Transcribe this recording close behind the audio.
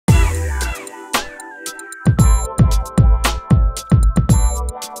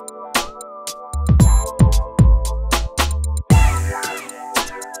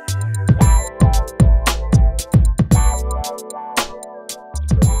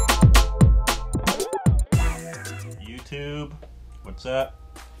YouTube, what's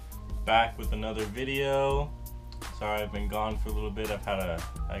up? Back with another video. Sorry I've been gone for a little bit.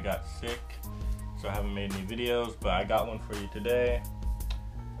 I got sick, so I haven't made any videos, but I got one for you today.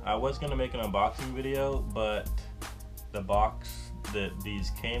 I was gonna make an unboxing video, but the box that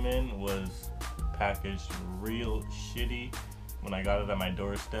these came in was packaged real shitty. When I got it at my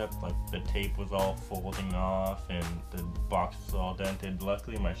doorstep, like the tape was all folding off and the box was all dented.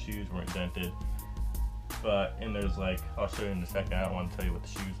 Luckily my shoes weren't dented, and there's like, I'll show you in a second, I don't want to tell you what the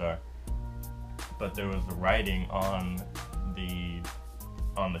shoes are, but there was writing on the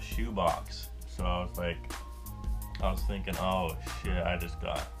shoe box. So I was thinking, oh shit, I just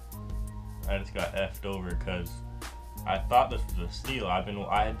got effed over, because I thought this was a steal. I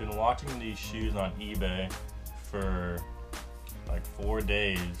had been watching these shoes on eBay for like 4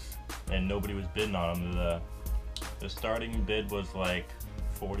 days and nobody was bidding on them. The starting bid was like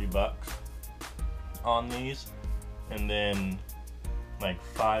 40 bucks on these, and then like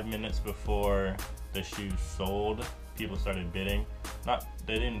 5 minutes before the shoes sold, people started bidding.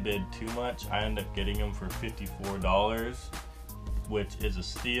 They didn't bid too much. I ended up getting them for $54, which is a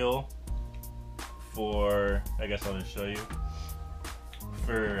steal for, I guess I'll just show you,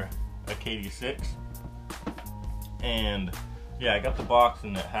 for a KD6. And yeah, I got the box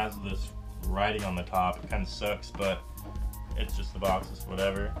and it has this writing on the top. It kind of sucks, but it's just the box, it's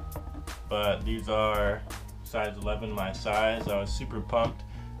whatever. But these are size 11, my size. I was super pumped.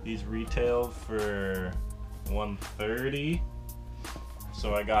 These retailed for $130,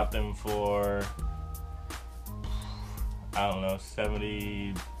 so I got them for, I don't know,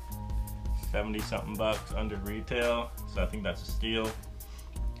 70 something bucks under retail, so I think that's a steal.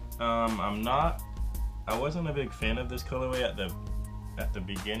 I wasn't a big fan of this colorway at the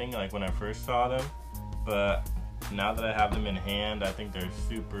beginning, like when I first saw them, but now that I have them in hand, I think they're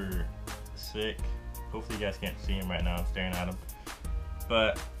super sick. Hopefully you guys can't see them right now, I'm staring at them.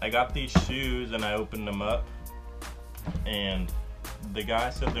 But I got these shoes and I opened them up, and the guy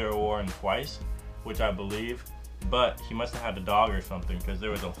said they were worn twice, which I believe, but he must have had a dog or something, because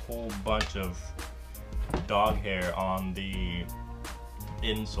there was a whole bunch of dog hair on the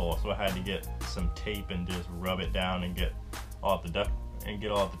insole, so I had to get some tape and just rub it down and get all the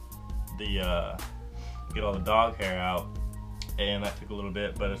dog hair out, and that took a little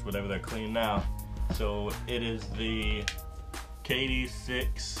bit, but it's whatever, they're clean now. So it is the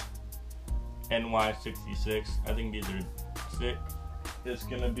KD6 NY66. I think these are sick. It's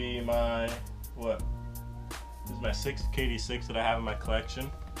gonna be my, this is my 6th KD6 that I have in my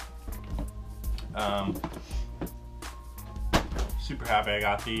collection. Super happy I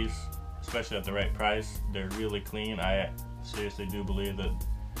got these, especially at the right price. They're really clean. I seriously do believe that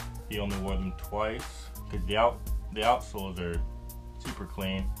he only wore them twice, because the outsoles are super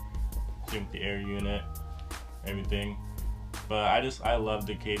clean. Same with the air unit, everything. But I love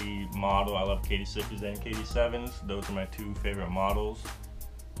the KD model. I love KD6s and KD7s. Those are my 2 favorite models,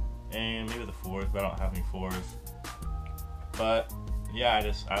 and maybe the 4s, but I don't have any 4s. But yeah,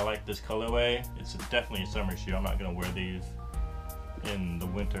 I like this colorway. It's definitely a summer shoe. I'm not gonna wear these in the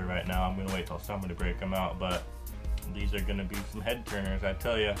winter right now. I'm gonna wait till summer to break them out, but these are gonna be some head turners, I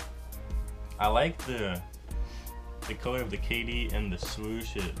tell you. I like the color of the KD and the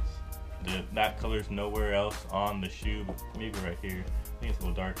swooshes. That color's nowhere else on the shoe, maybe right here. I think it's a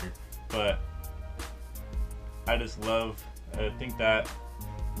little darker, but I think that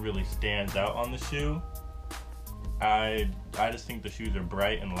really stands out on the shoe. I just think the shoes are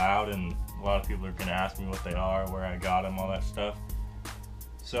bright and loud, and a lot of people are gonna ask me what they are, where I got them, all that stuff.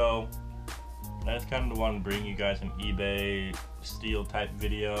 So I just kind of wanted to bring you guys an eBay steal type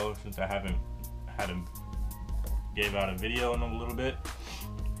video, since I haven't gave out a video in a little bit,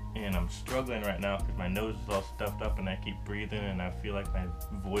 and I'm struggling right now because my nose is all stuffed up and I keep breathing, and I feel like my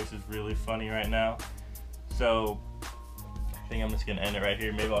voice is really funny right now. So I think I'm just gonna end it right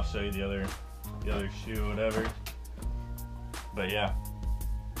here. Maybe I'll show you the other shoe, whatever. But yeah,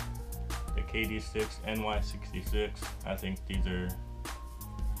 the KD6 NY66. I think these are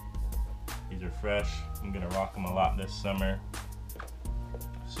fresh. I'm gonna rock them a lot this summer.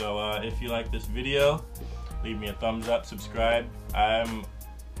 So if you like this video, leave me a thumbs up, subscribe.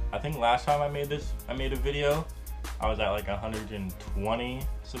 I think last time I made a video, I was at like 120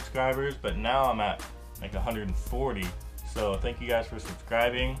 subscribers, but now I'm at like 140. So thank you guys for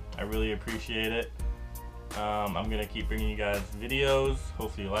subscribing. I really appreciate it. I'm gonna keep bringing you guys videos.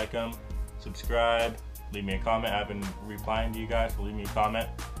 Hopefully you like them. Subscribe, leave me a comment. I've been replying to you guys, so leave me a comment.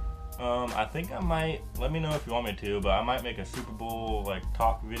 I think I might, let me know if you want me to, but I might make a Super Bowl like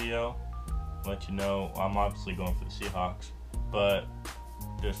talk video. Let you know. I'm obviously going for the Seahawks, but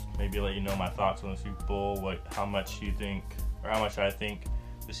just maybe let you know my thoughts on the Super Bowl, how much you think, or how much I think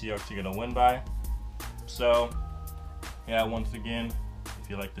the Seahawks are gonna win by. So yeah, once again, if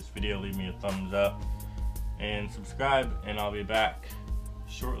you like this video, leave me a thumbs up and subscribe, and I'll be back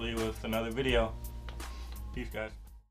shortly with another video. Peace, guys.